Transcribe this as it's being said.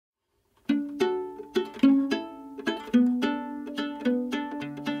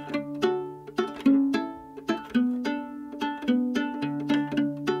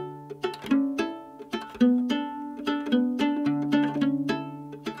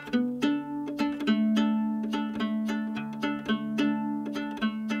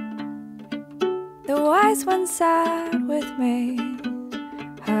nice one sat with me,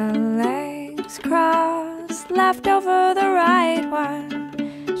 her legs crossed, left over the right one.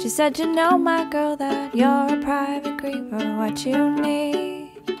 She said, you know, my girl, that you're a private griever. What you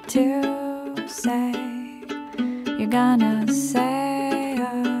need to say, you're gonna say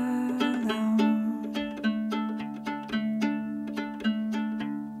alone.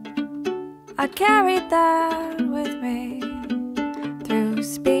 I carried that with me through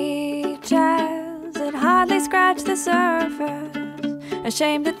speeches that hardly scratch the surface.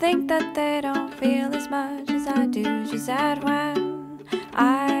 Ashamed to think that they don't feel as much as I do. She said, when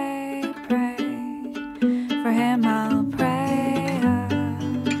I pray for him, I'll pray alone.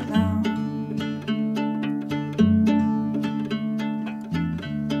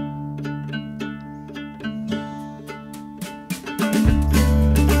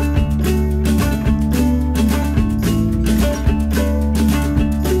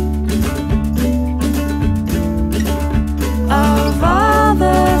 Of all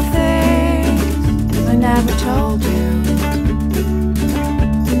the things I never told you,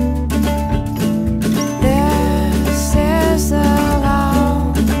 this is the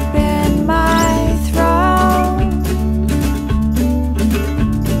lump in my throat.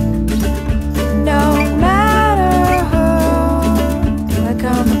 No matter who I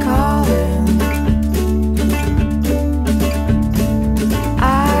come calling, I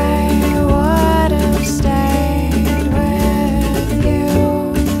would have stayed with you.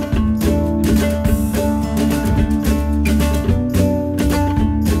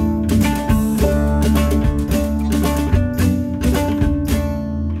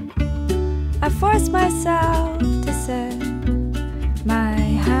 I forced myself to sit, my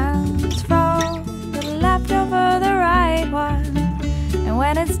hands folded, left over the right one. And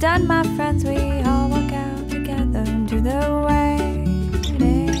when it's done, my friends, we all walk out together into the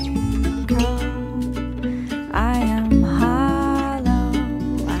waiting cold. I am hollow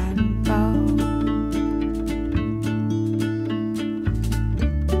and bold.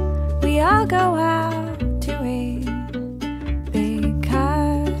 We all go out to eat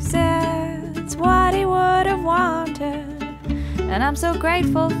because it's what he would have wanted. And I'm so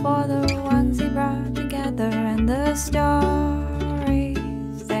grateful for the ones he brought together and the stories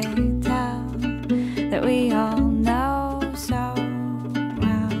they tell that we all know so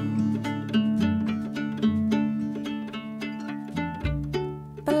well.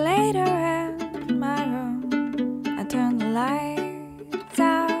 But later in my room, I turn the lights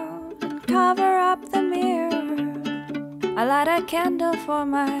out and cover up the mirror. I light a candle for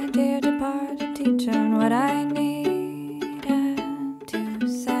my dear departed teacher, and what I need